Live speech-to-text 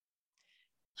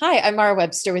Hi, I'm Mara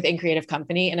Webster with In Creative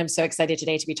Company, and I'm so excited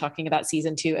today to be talking about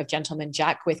season 2 of Gentleman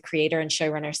Jack with creator and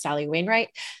showrunner Sally Wainwright,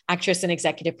 actress and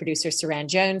executive producer Suranne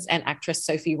Jones, and actress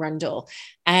Sophie Rundle.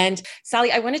 And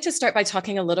Sally, I wanted to start by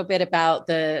talking a little bit about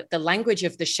the language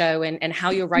of the show and how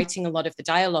you're writing a lot of the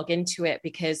dialogue into it,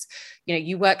 because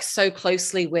you work so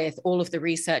closely with all of the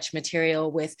research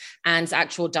material, with Anne's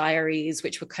actual diaries,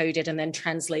 which were coded and then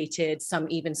translated, some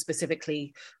even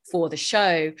specifically for the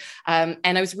show. And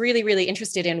I was really, really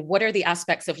interested in what are the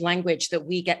aspects of language that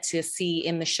we get to see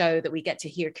in the show, that we get to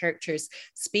hear characters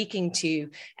speaking to,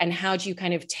 and how do you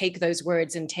kind of take those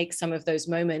words and take some of those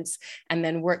moments and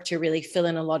then work to really fill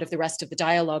in a lot of the rest of the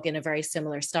dialogue in a very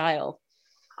similar style?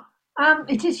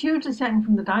 It is hugely taken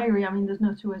from the diary. I mean, there's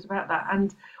no two ways about that.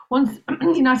 And once,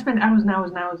 I spend hours and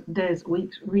hours and hours, days,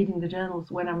 weeks reading the journals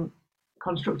when I'm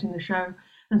constructing the show.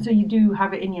 And so you do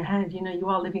have it in your head. You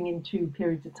are living in two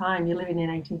periods of time. You're living in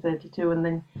 1832, and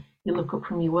then you look up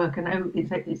from your work, and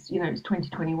it's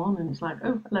 2021, and it's like,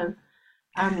 oh, hello.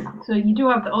 So you do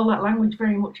have all that language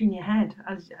very much in your head.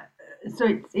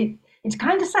 So it's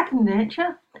kind of second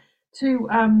nature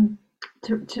to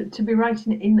be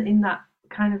writing in that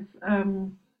kind of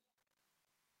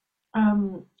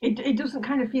it doesn't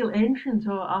kind of feel ancient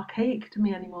or archaic to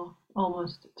me anymore,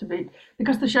 almost, to be,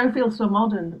 because the show feels so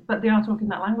modern, but they are talking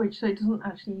that language, so it doesn't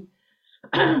actually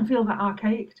feel that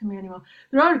archaic to me anymore.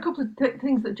 There are a couple of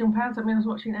things that jump out at me. I was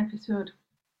watching episode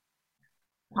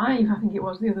 5, I think it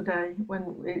was, the other day, when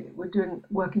we're doing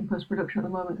work in post-production at the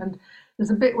moment, and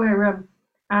there's a bit where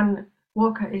Anne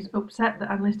Walker is upset that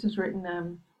Anne Lister's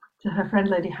written to her friend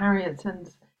Lady Harriet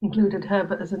and included her,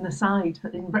 but as an aside,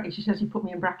 she says, "You put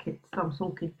me in brackets, so I'm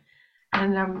sulky."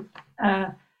 And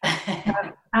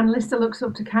Anne Lister looks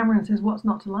up to camera and says, "What's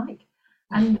not to like?"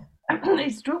 And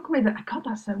it struck me that, God,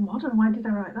 that's so modern. Why did I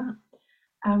write that?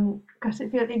 Because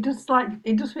it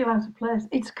does feel out of place.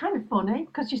 It's kind of funny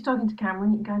because she's talking to camera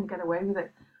and you can kind of get away with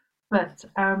it. But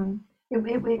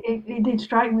it did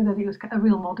strike me that it was a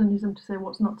real modernism to say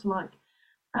what's not to like.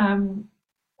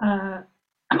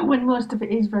 When most of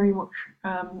it is very much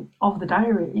of the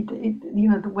diary,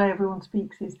 the way everyone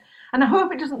speaks is, and I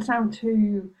hope it doesn't sound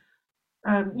too,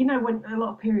 when a lot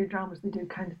of period dramas, they do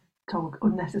kind of talk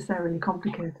unnecessarily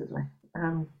complicatedly,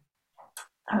 and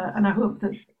I hope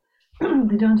that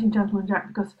they don't in Gentleman Jack,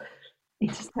 because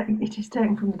it is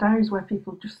taken from the diaries where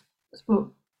people just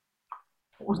spoke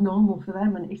what was normal for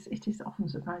them, and it is often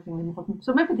surprisingly modern.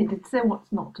 So maybe they did say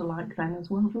what's not to like then as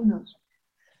well. Who knows?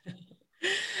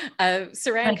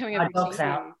 Suranne, coming over to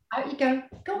you. Out you go.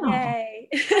 Go on. Yay.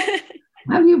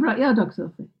 Have you brought your dog,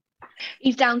 Sophie?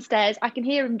 He's downstairs. I can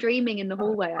hear him dreaming in the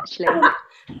hallway, actually.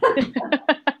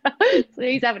 So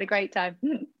he's having a great time.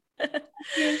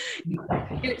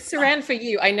 Suranne, for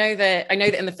you, I know that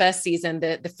in the first season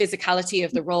the physicality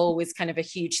of the role was kind of a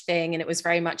huge thing, and it was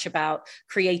very much about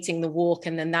creating the walk,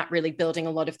 and then that really building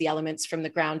a lot of the elements from the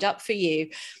ground up for you.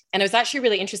 And I was actually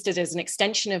really interested, as an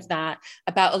extension of that,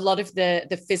 about a lot of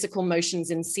the physical motions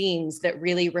and scenes that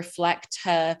really reflect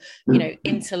her,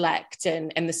 intellect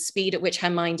and the speed at which her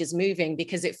mind is moving,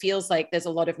 because it feels like there's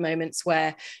a lot of moments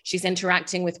where she's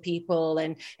interacting with people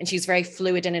and she's very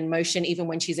fluid and in motion, even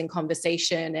when she's in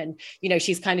conversation. And,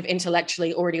 she's kind of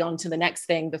intellectually already on to the next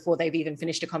thing before they've even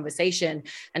finished a conversation.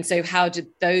 And so how did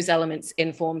those elements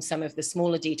inform some of the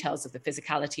smaller details of the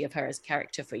physicality of her as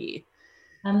character for you?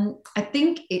 I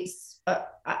think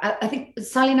I think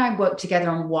Sally and I worked together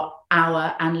on what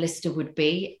our Anne Lister would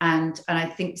be, and I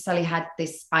think Sally had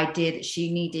this idea that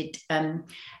she needed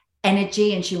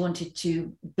energy, and she wanted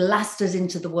to blast us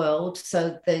into the world.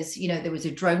 So there was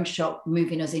a drone shot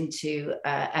moving us into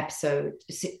episode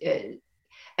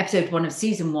 1 of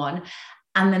season 1,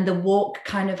 and then the walk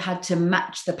kind of had to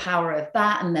match the power of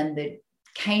that, and then the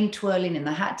cane twirling and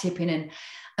the hat tipping and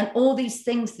all these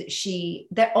things that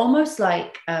they're almost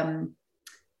like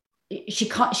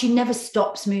she never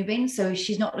stops moving. So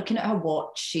she's not looking at her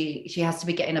watch. She has to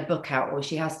be getting a book out, or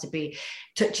she has to be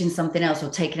touching something else, or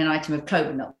taking an item of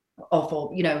clothing off,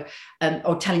 or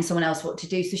or telling someone else what to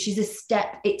do. So she's a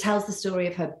step. It tells the story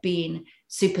of her being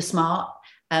super smart,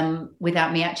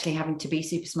 without me actually having to be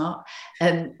super smart.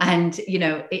 And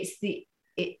it's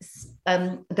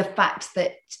the fact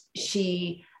that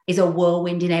she is a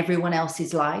whirlwind in everyone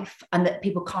else's life, and that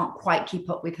people can't quite keep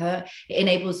up with her. It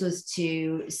enables us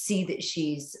to see that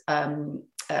she's a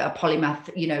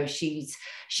polymath.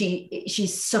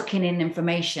 She's sucking in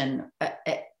information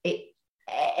at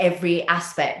every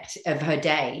aspect of her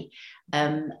day,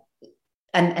 and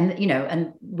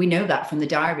we know that from the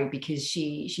diary, because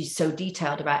she's so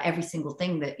detailed about every single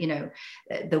thing, that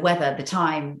the weather, the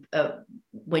time,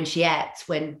 when she ate,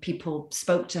 when people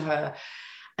spoke to her.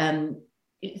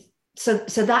 so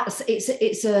that's it's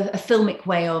a filmic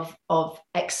way of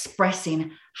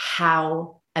expressing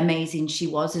how amazing she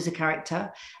was as a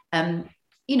character.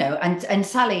 You know, and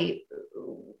Sally,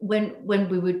 when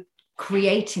we were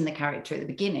creating the character at the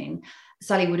beginning,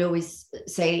 Sally would always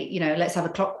say, you know, let's have a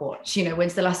clock watch. You know,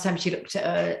 when's the last time she looked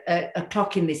at a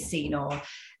clock in this scene, or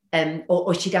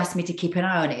she'd ask me to keep an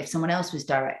eye on it if someone else was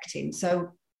directing.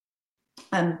 So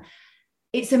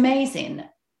it's amazing.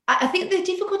 I think the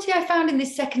difficulty I found in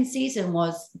this second season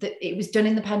was that it was done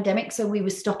in the pandemic, so we were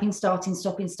stopping, starting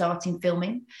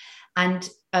filming. And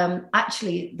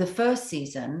actually, the first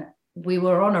season, we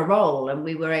were on a roll, and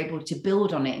we were able to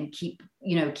build on it and keep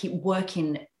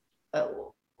working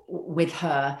with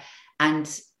her,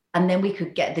 and then we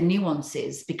could get the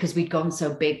nuances because we'd gone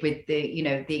so big with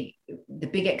the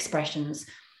big expressions.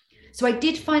 So I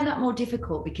did find that more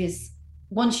difficult, because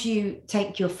once you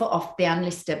take your foot off the Anne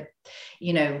Lister,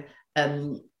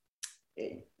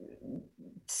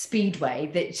 speedway,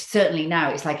 that certainly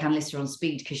now it's like Anne Lister on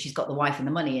speed, because she's got the wife and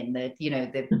the money and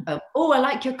oh, I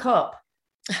like your cup.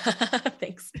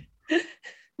 Thanks.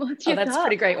 What's your that's cup? a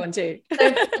pretty great one too.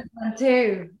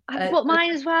 I've got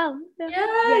mine as well.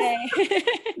 Yes.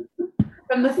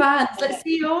 From the fans. Let's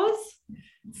see yours.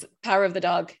 It's Power of the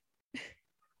Dog.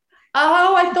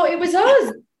 Oh, I thought it was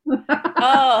us.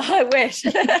 Oh, I wish.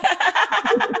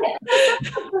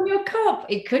 From your cup.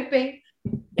 It could be.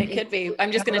 It could be.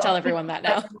 I'm just going to tell everyone that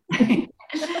now.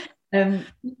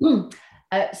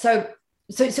 So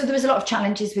there was a lot of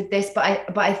challenges with this, but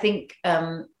I think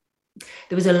there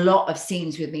was a lot of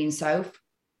scenes with me and Soph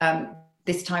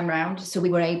this time round. So we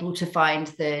were able to find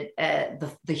the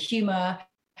humor,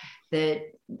 the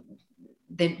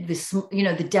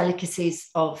delicacies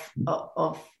of.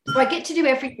 So I get to do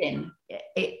everything.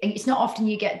 It's not often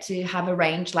you get to have a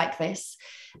range like this.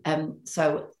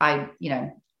 So I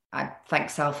thank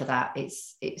Sal for that.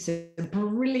 It's a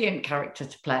brilliant character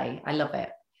to play. I love it.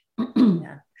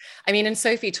 Yeah. I mean, and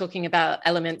Sophie, talking about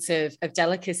elements of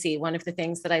delicacy, one of the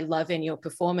things that I love in your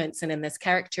performance and in this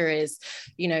character is,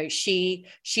 she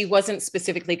wasn't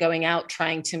specifically going out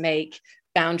trying to make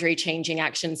boundary changing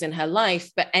actions in her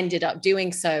life, but ended up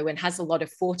doing so, and has a lot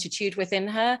of fortitude within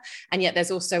her. And yet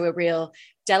there's also a real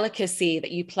delicacy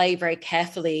that you play very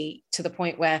carefully, to the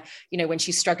point where, when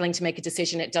she's struggling to make a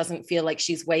decision, it doesn't feel like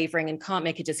she's wavering and can't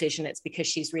make a decision. It's because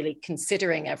she's really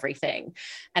considering everything.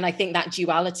 And I think that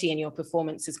duality in your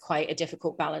performance is quite a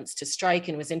difficult balance to strike,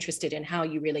 and was interested in how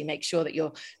you really make sure that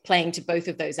you're playing to both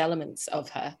of those elements of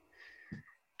her.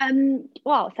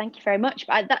 Well, thank you very much.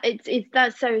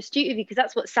 That's so astute of you, because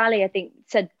that's what Sally, I think,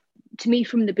 said to me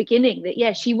from the beginning,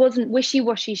 that she wasn't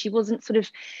wishy-washy, she wasn't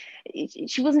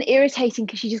irritating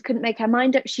because she just couldn't make her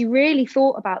mind up. She really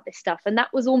thought about this stuff, and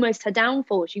that was almost her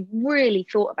downfall. She really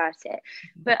thought about it.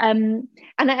 But and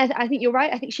I think you're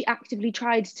right. I think she actively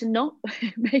tried to not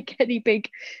make any big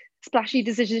splashy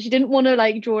decisions. She didn't want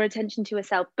to draw attention to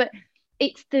herself. But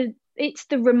it's the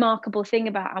remarkable thing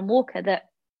about Anne Walker, that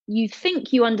you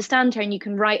think you understand her and you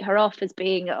can write her off as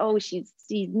being, she's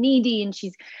needy and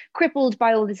she's crippled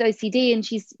by all this OCD and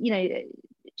she's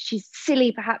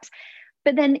silly perhaps.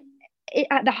 But then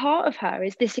at the heart of her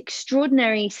is this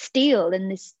extraordinary steel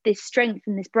and this strength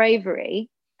and this bravery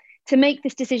to make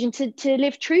this decision to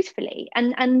live truthfully.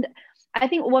 And I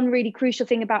think one really crucial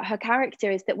thing about her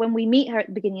character is that when we meet her at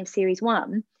the beginning of series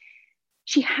 1,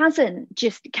 she hasn't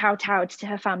just kowtowed to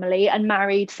her family and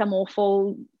married some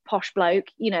awful posh bloke,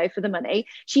 for the money.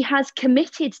 She has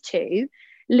committed to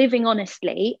living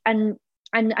honestly and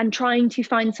trying to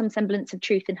find some semblance of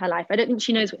truth in her life. I don't think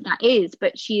she knows what that is,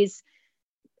 but she's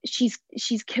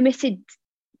committed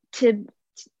to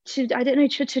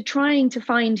trying to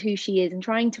find who she is and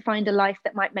trying to find a life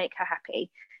that might make her happy.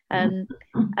 And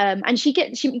she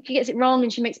gets it wrong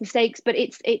and she makes mistakes, but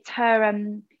it's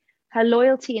her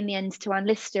loyalty in the end to Anne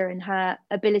Lister and her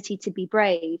ability to be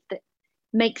brave that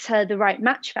makes her the right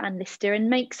match for Anne Lister and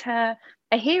makes her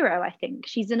a hero. I think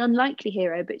she's an unlikely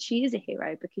hero, but she is a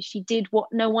hero because she did what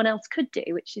no one else could do,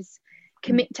 which is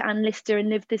commit to Anne Lister and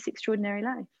live this extraordinary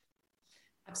life.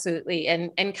 Absolutely.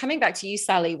 And coming back to you,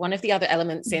 Sally, one of the other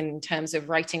elements in terms of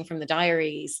writing from the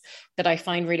diaries that I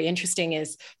find really interesting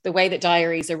is the way that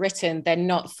diaries are written. They're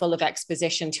not full of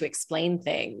exposition to explain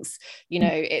things.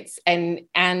 And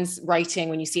Anne's writing,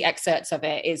 when you see excerpts of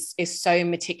it, is so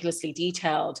meticulously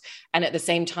detailed. And at the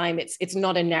same time, it's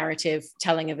not a narrative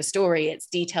telling of a story, it's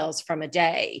details from a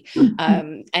day.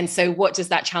 And so what does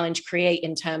that challenge create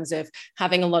in terms of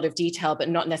having a lot of detail, but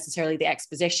not necessarily the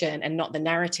exposition and not the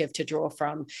narrative to draw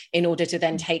from, in order to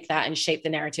then take that and shape the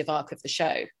narrative arc of the show?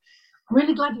 I'm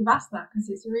really glad you've asked that, because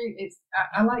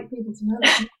I like people to know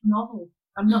that it's not a novel.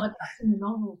 I'm not adapting a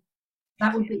novel.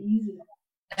 That would be easy.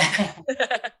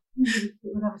 It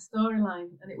would have a storyline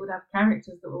and it would have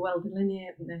characters that were well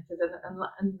delineated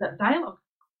and that dialogue.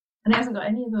 And it hasn't got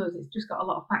any of those. It's just got a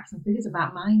lot of facts and figures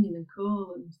about mining and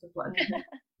coal and stuff like that.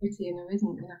 Pretty and who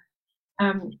isn't, you know.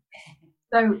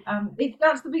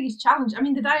 That's the biggest challenge. I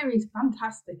mean, the diary is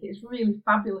fantastic. It's really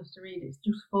fabulous to read. It's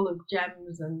just full of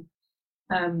gems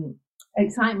and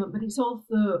excitement, but it's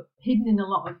also hidden in a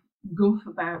lot of guff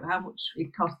about how much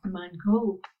it costs to mine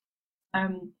coal.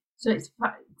 So it's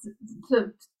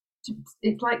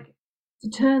like to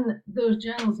turn those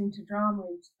journals into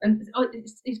dramas, and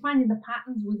it's finding the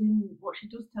patterns within what she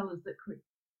does tell us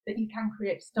that you can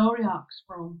create story arcs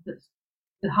from. That's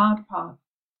the hard part.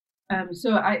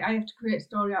 So I have to create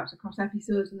story arcs across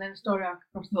episodes and then a story arc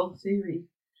across the whole series,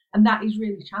 and that is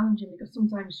really challenging because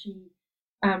sometimes she,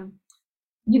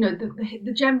 you know,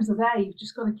 the gems are there. You've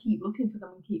just got to keep looking for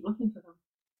them and keep looking for them.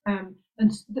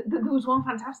 And there was one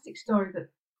fantastic story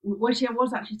where she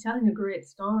was actually telling a great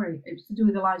story. It was to do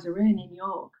with Eliza Rain in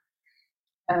York.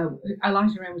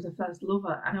 Eliza Rain was her first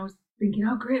lover, and I was thinking,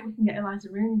 oh great, we can get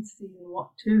Eliza Rain into season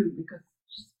 2 because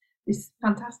this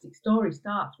fantastic story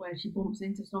starts where she bumps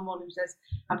into someone who says,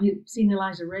 have you seen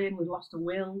Eliza Rain? We've lost a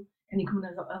will. Can you come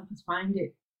and help us find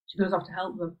it? She goes off to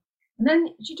help them. And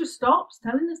then she just stops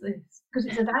telling us this because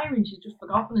it's a diary and she's just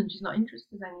forgotten and she's not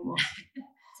interested anymore.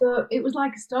 So it was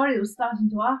like a story that was starting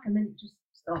to arc and then it just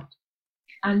stopped.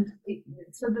 And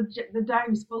so the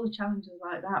diary is full of challenges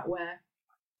like that where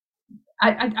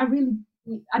I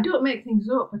don't make things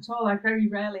up at all. I very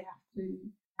rarely have to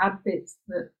add bits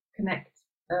that connect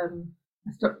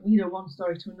one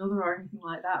story to another or anything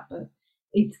like that. But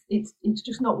it's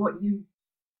just not what you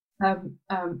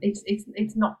it's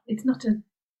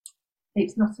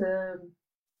not a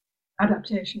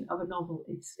adaptation of a novel.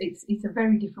 It's a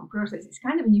very different process. It's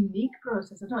kind of a unique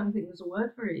process. I don't even think there's a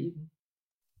word for it even.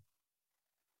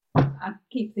 I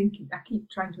keep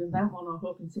trying to invent one or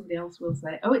hoping somebody else will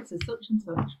say, oh, it's a such and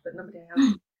such, but nobody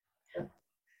has.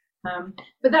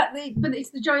 But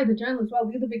it's the joy of the journal as well.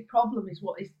 The other big problem is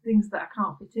things that I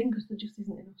can't fit in because there just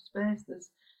isn't enough space.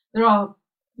 There are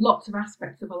lots of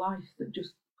aspects of a life that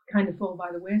just kind of fall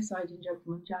by the wayside in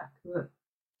Gentleman Jack. But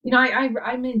you know,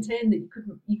 I maintain that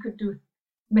you could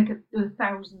make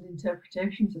 1,000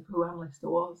 interpretations of who Anne Lister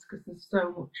was because there's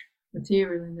so much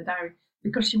material in the diary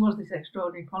because she was this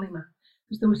extraordinary polymath.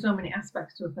 Because there were so many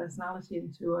aspects to her personality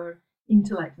and to her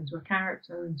intellect and to her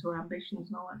character and to her ambitions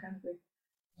and all that kind of thing.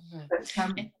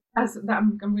 But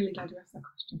I'm really glad you asked that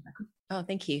question. Oh,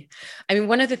 thank you. I mean,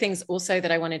 one of the things also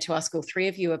that I wanted to ask all three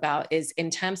of you about is in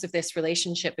terms of this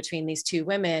relationship between these two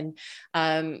women,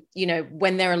 you know,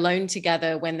 when they're alone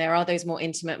together, when there are those more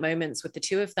intimate moments with the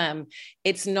two of them,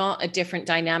 it's not a different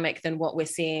dynamic than what we're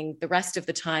seeing the rest of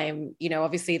the time. You know,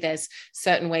 obviously there's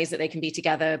certain ways that they can be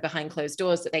together behind closed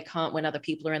doors that they can't when other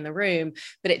people are in the room,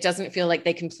 but it doesn't feel like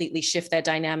they completely shift their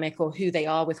dynamic or who they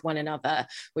are with one another,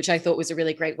 which I thought was a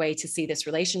really great way to see this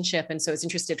relationship. And so I was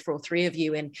interested for all three of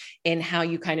you in how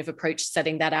you kind of approach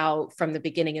setting that out from the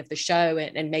beginning of the show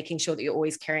and making sure that you're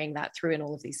always carrying that through in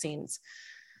all of these scenes.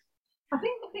 I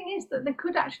think the thing is that they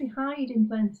could actually hide in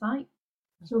plain sight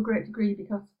to a great degree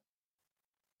because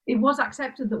it was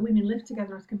accepted that women lived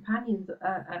together as companions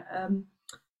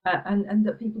and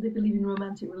that people did believe in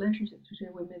romantic relationships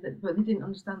between women, but they didn't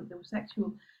understand that they were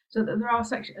sexual. So that there are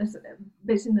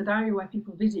bits in the diary where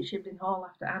people visit Shibden Hall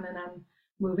after Anne and Anne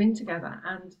move in together,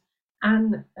 and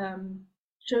Anne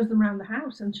shows them around the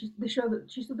house, and she showed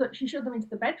them into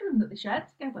the bedroom that they shared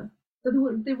together. So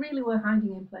they really were hiding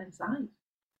in plain sight.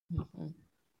 Mm-hmm.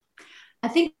 I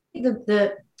think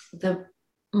the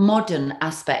modern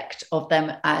aspect of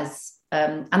them as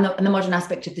and the modern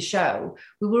aspect of the show,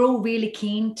 we were all really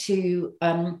keen to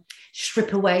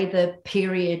strip away the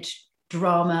period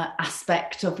drama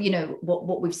aspect of, you know,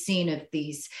 what we've seen of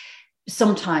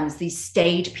sometimes these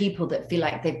staid people that feel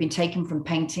like they've been taken from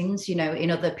paintings, you know,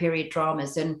 in other period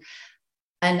dramas. And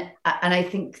I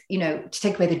think, you know, to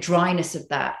take away the dryness of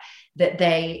that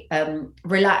they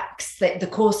relax, that the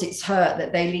corsets hurt,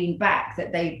 that they lean back,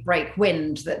 that they break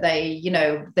wind, that they, you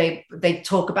know, they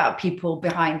talk about people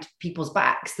behind people's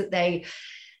backs, that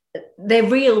they're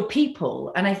real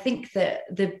people. And I think that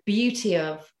the beauty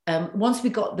of once we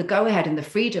got the go-ahead and the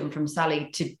freedom from Sally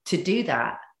to do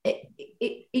that,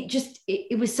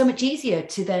 it was so much easier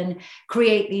to then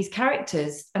create these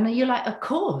characters. And then you're like, of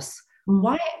course,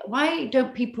 why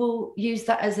don't people use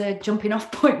that as a jumping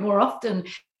off point more often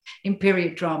in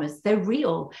period dramas? They're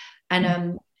real.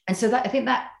 And so that I think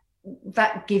that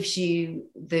that gives you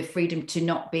the freedom to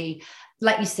not be,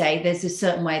 like you say, there's a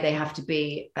certain way they have to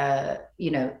be,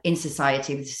 in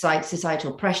society, with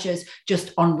societal pressures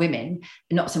just on women,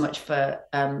 not so much for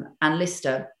Anne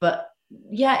Lister. But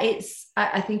yeah,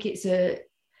 I think it's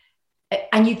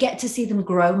and you get to see them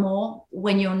grow more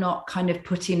when you're not kind of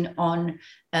putting on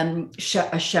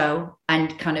a show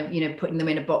and kind of, putting them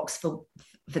in a box for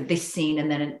this scene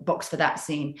and then a box for that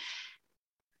scene.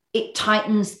 It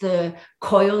tightens the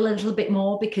coil a little bit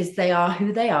more because they are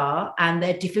who they are, and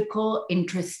they're difficult,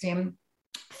 interesting,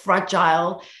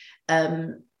 fragile,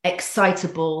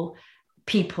 excitable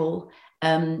people,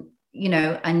 and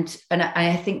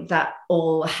I think that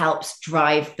all helps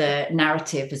drive the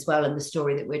narrative as well and the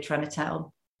story that we're trying to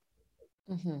tell.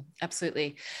 Mm-hmm,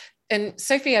 absolutely. And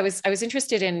Sophie, I was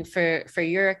interested in for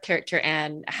your character,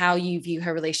 Anne, how you view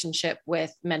her relationship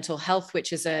with mental health,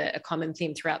 which is a common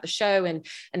theme throughout the show, and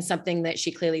something that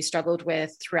she clearly struggled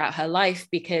with throughout her life,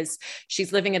 because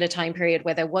she's living at a time period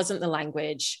where there wasn't the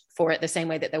language for it the same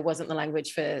way that there wasn't the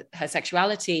language for her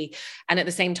sexuality. And at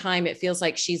the same time, it feels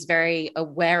like she's very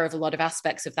aware of a lot of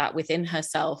aspects of that within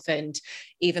herself. And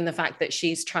even the fact that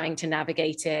she's trying to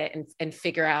navigate it and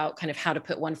figure out kind of how to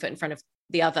put one foot in front of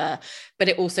the other, but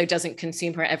it also doesn't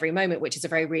consume her at every moment, which is a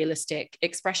very realistic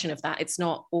expression of that. It's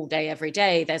not all day, every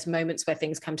day. There's moments where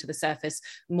things come to the surface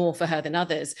more for her than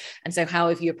others. And so how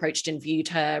have you approached and viewed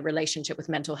her relationship with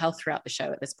mental health throughout the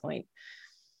show at this point?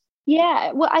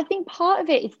 Yeah, well, I think part of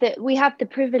it is that we have the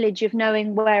privilege of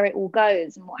knowing where it all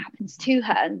goes and what happens to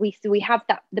her, and we have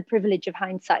the privilege of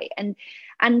hindsight,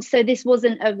 and so this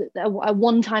wasn't a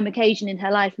one-time occasion in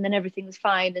her life and then everything was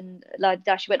fine and like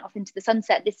she went off into the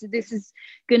sunset. This is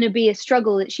going to be a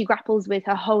struggle that she grapples with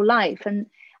her whole life,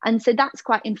 and so that's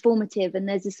quite informative. And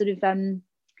there's a sort of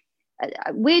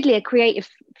weirdly a creative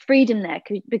freedom there,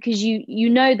 because you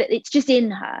know that it's just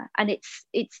in her, and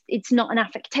it's not an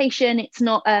affectation. It's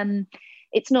not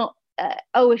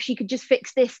oh, if she could just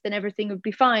fix this then everything would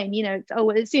be fine,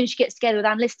 as soon as she gets together with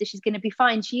Anne Lister she's going to be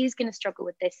fine. She is going to struggle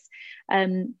with this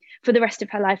for the rest of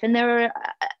her life, and there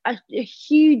are a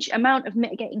huge amount of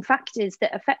mitigating factors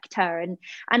that affect her, and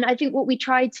I think what we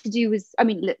tried to do was,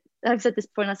 look, I've said this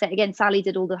before and I'll say it again, Sally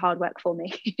did all the hard work for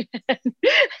me.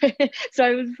 So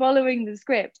I was following the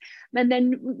script, and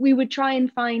then we would try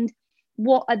and find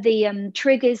what are the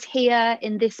triggers here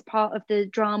in this part of the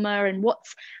drama, and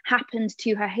what's happened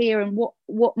to her here, and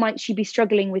what might she be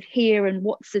struggling with here, and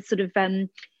what's the sort of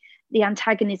the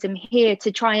antagonism here,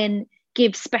 to try and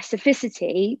give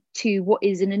specificity to what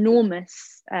is an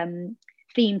enormous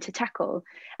theme to tackle.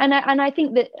 And I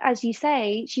think that, as you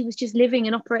say, she was just living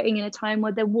and operating in a time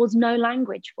where there was no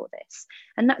language for this,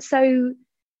 and that's so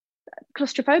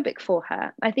claustrophobic for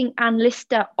her. I think Anne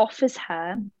Lister offers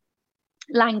her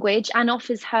language and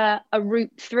offers her a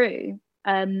route through,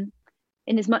 in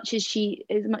as much as she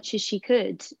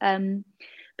could,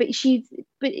 but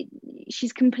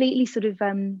she's completely sort of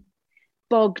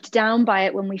bogged down by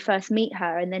it when we first meet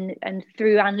her, and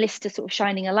through Anne Lister sort of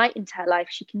shining a light into her life,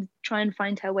 she can try and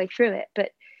find her way through it.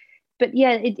 But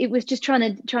yeah, it was just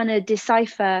trying to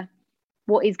decipher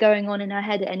what is going on in her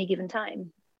head at any given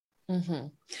time. Mm-hmm.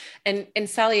 And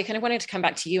Sally, I kind of wanted to come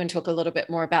back to you and talk a little bit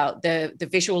more about the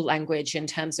visual language in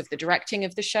terms of the directing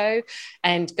of the show,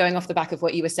 and going off the back of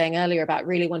what you were saying earlier about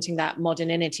really wanting that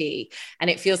modernity. And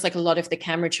it feels like a lot of the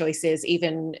camera choices,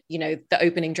 even, the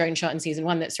opening drone shot in season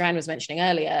 1 that Suranne was mentioning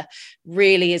earlier,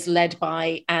 really is led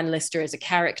by Anne Lister as a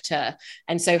character.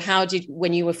 And so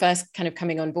when you were first kind of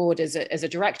coming on board as a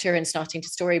director and starting to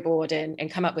storyboard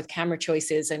and come up with camera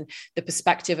choices and the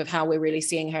perspective of how we're really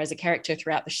seeing her as a character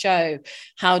throughout the show,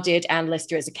 how did Anne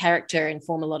Lister as a character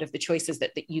inform a lot of the choices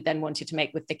that you then wanted to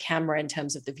make with the camera in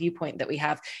terms of the viewpoint that we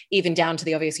have, even down to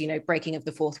the obvious, breaking of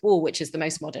the fourth wall, which is the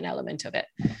most modern element of it?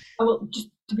 Well, just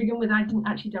to begin with, I didn't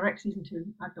actually direct season 2.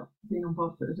 I've not been on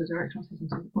board as a director on season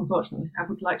 2, unfortunately. I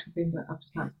would like to have been, but I've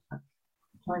just can't.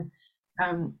 Fine.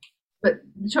 But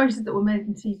the choices that were made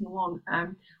in season 1,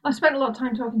 I spent a lot of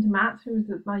time talking to Matt, who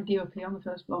was my DOP on the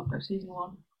first block of season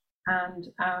 1, and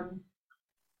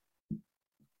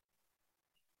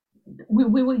we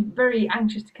were very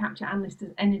anxious to capture Anne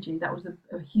Lister's energy. That was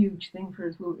a huge thing for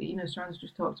us. Suranne's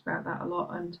just talked about that a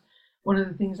lot, and one of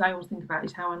the things I always think about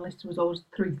is how Anne Lister was always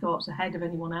 3 thoughts ahead of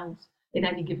anyone else in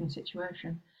any given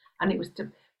situation, and it was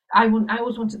I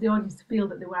always wanted the audience to feel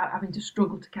that they were having to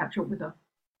struggle to catch up with her.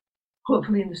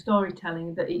 Hopefully in the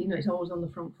storytelling that it's always on the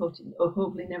front foot, or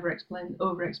hopefully never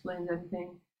over explains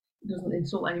anything, it doesn't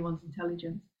insult anyone's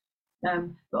intelligence.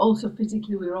 But also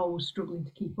physically we were always struggling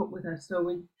to keep up with her, so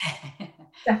we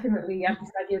definitely have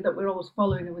this idea that we're always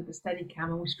following her with the steady cam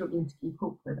and we're struggling to keep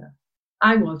up with her.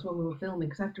 I was when we were filming,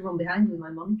 because I have to run behind with my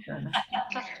monitor.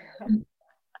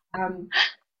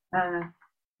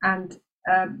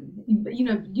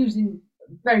 Using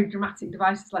very dramatic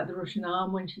devices like the Russian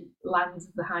arm when she lands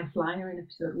as the high flyer in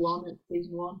episode 1 of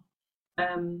season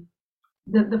 1.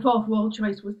 The fourth wall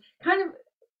choice was kind of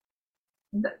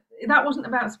that wasn't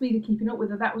about speed of keeping up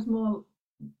with her. That was more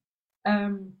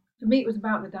for me. It was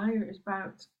about the diary. It was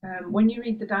about when you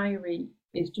read the diary,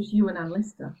 it's just you and Anne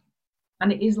Lister,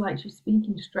 and it is like she's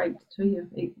speaking straight to you.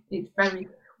 It's very,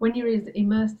 when you're as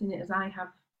immersed in it as I have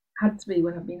had to be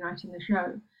when I've been writing the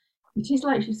show, it is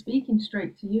like she's speaking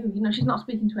straight to you. She's not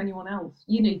speaking to anyone else.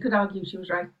 You could argue she was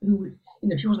right.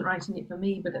 She wasn't writing it for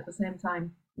me, but at the same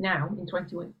time, now in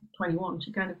 2021,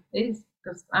 she kind of is,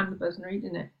 because I'm the person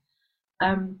reading it.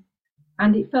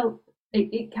 And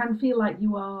it can feel like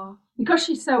you are, because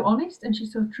she's so honest and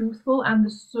she's so truthful, and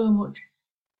there's so much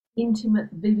intimate,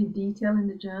 vivid detail in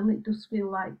the journal. It does feel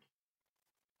like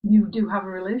you do have a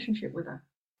relationship with her.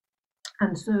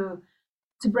 And so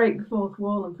to break the fourth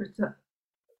wall and for it to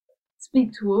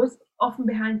speak to us, often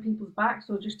behind people's backs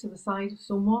or just to the side of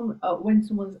someone, when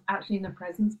someone's actually in her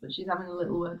presence, but she's having a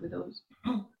little word with us.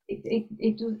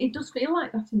 It does feel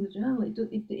like that in the journal.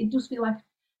 It does feel like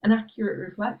an accurate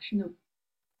reflection of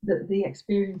the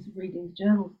experience of reading the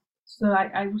journal. So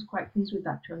I was quite pleased with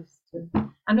that choice too.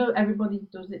 I know everybody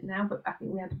does it now, but I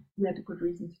think we had a good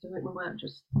reason to do it. We weren't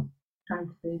just trying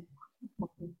to be.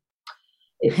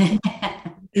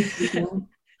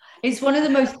 It's one of the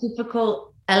most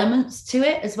difficult elements to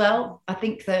it as well. I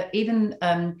think that even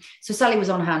so Sally was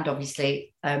on hand,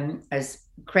 obviously, as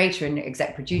creator and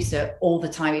exec producer all the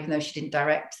time, even though she didn't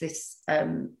direct this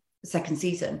second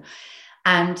season.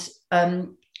 And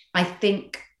I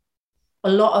think a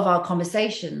lot of our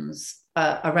conversations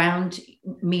around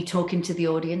me talking to the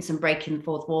audience and breaking the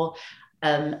fourth wall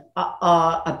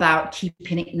are about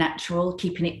keeping it natural,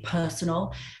 keeping it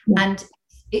personal. And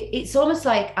it's almost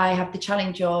like I have the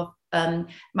challenge of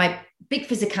my big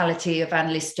physicality of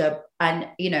Anne Lister, and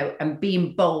and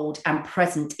being bold and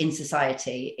present in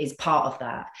society is part of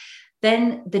that.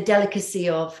 Then the delicacy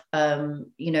of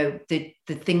the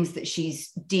things that she's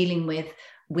dealing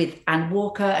with Anne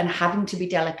Walker and having to be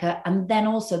delicate, and then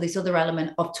also this other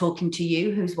element of talking to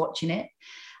you who's watching it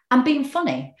and being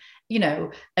funny,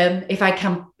 if I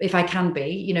can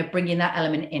be, bringing that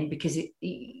element in, because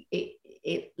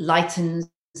it lightens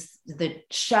the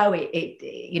show.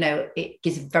 It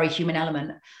gives a very human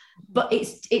element, but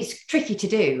it's tricky to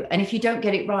do, and if you don't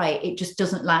get it right, it just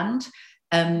doesn't land.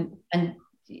 And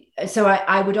so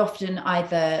I would often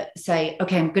either say,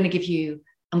 okay, I'm going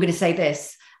to say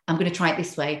this, I'm going to try it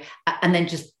this way, and then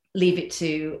just leave it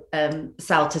to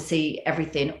Sal to see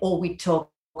everything, or we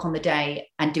talk on the day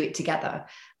and do it together.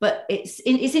 But it's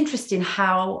interesting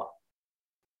how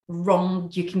wrong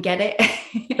you can get it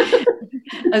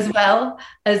as well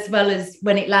as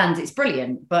when it lands. It's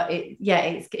brilliant, but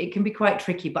it can be quite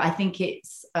tricky. But I think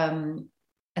it's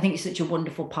such a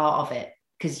wonderful part of it,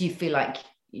 because you feel like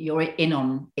you're in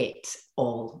on it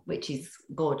all, which is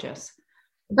gorgeous.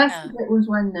 The best bit was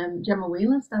when Gemma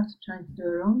Wheeler started trying to do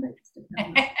her own bits.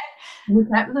 We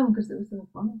kept them because it was so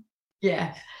funny.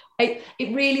 Yeah, it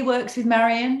really works with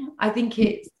Marion. I think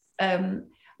it's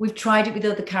we've tried it with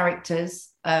other characters.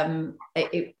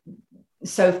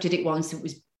 Soph did it once. It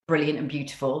was brilliant and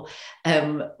beautiful.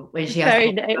 When she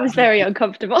it was very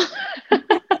uncomfortable.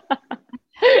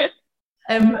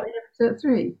 Episode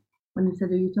 3. When you said,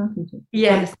 who are you talking to?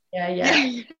 Yes, yeah.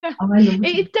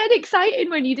 It's dead exciting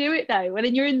when you do it though,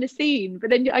 when you're in the scene, but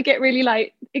then I get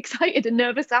really excited and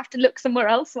nervous. I have to look somewhere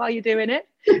else while you're doing it.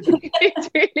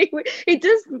 It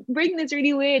does bring this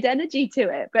really weird energy to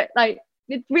it, but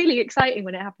it's really exciting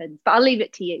when it happens. But I'll leave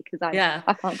it to you, because I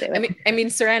can't do it. I mean,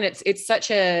 Suranne, it's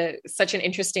such an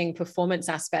interesting performance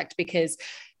aspect, because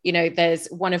there's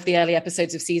one of the early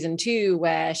episodes of season 2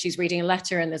 where she's reading a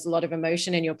letter and there's a lot of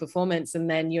emotion in your performance, and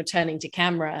then you're turning to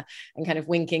camera and kind of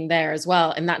winking there as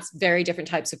well. And that's very different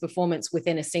types of performance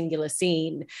within a singular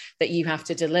scene that you have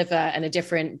to deliver, and a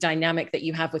different dynamic that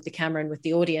you have with the camera and with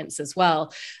the audience as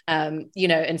well. And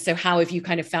so how have you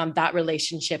kind of found that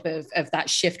relationship of that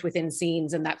shift within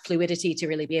scenes and that fluidity to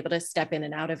really be able to step in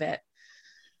and out of it?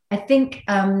 I think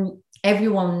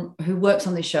everyone who works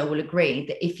on this show will agree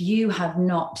that if you have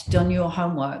not done your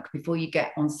homework before you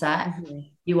get on set,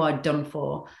 you are done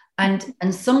for. And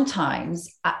sometimes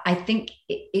I think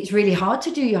it's really hard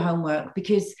to do your homework,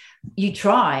 because you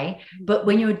try, but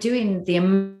when you're doing the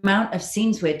amount of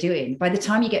scenes we're doing, by the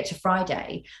time you get to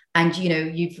Friday and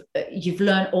you've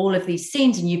learned all of these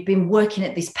scenes, and you've been working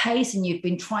at this pace, and you've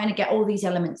been trying to get all these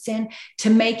elements in to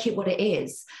make it what it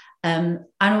is. and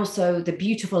also the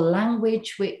beautiful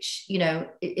language, which, you know,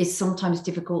 is sometimes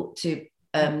difficult to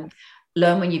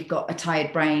learn when you've got a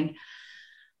tired brain.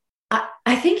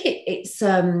 I think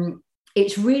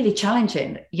it's really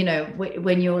challenging, you know,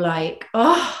 when you're like,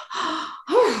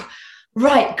 oh,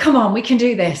 right, come on, we can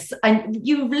do this. And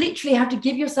you literally have to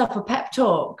give yourself a pep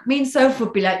talk. Me and Sophie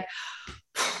would be like,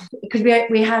 because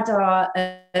we had our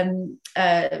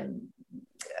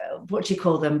what do you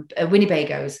call them,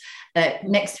 Winnebagos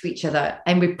next to each other,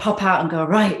 and we'd pop out and go,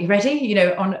 right, you ready? You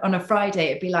know, on a Friday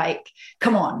it'd be like,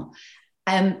 come on.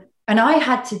 And I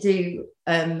had to do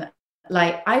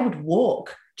like, I would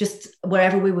walk just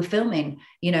wherever we were filming,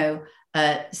 you know,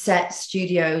 sets,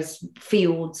 studios,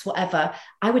 fields, whatever.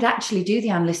 I would actually do the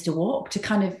Anne Lister walk to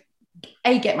kind of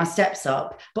get my steps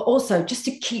up, but also just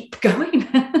to keep going.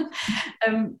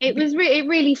 It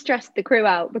really stressed the crew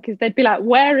out, because they'd be like,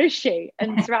 where is she?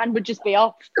 And Suranne would just be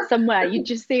off somewhere. You'd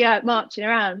just see her marching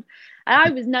around. And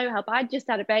I was no help. I'd just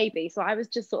had a baby, so I was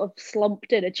just sort of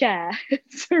slumped in a chair.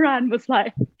 Suranne was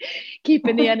like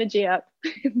keeping the energy up.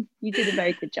 You did a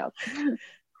very good job.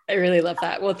 I really love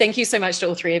that. Well, thank you so much to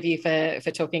all three of you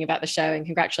for talking about the show, and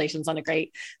congratulations on a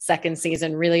great second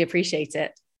season. Really appreciate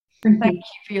it. Thank you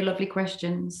for your lovely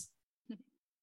questions.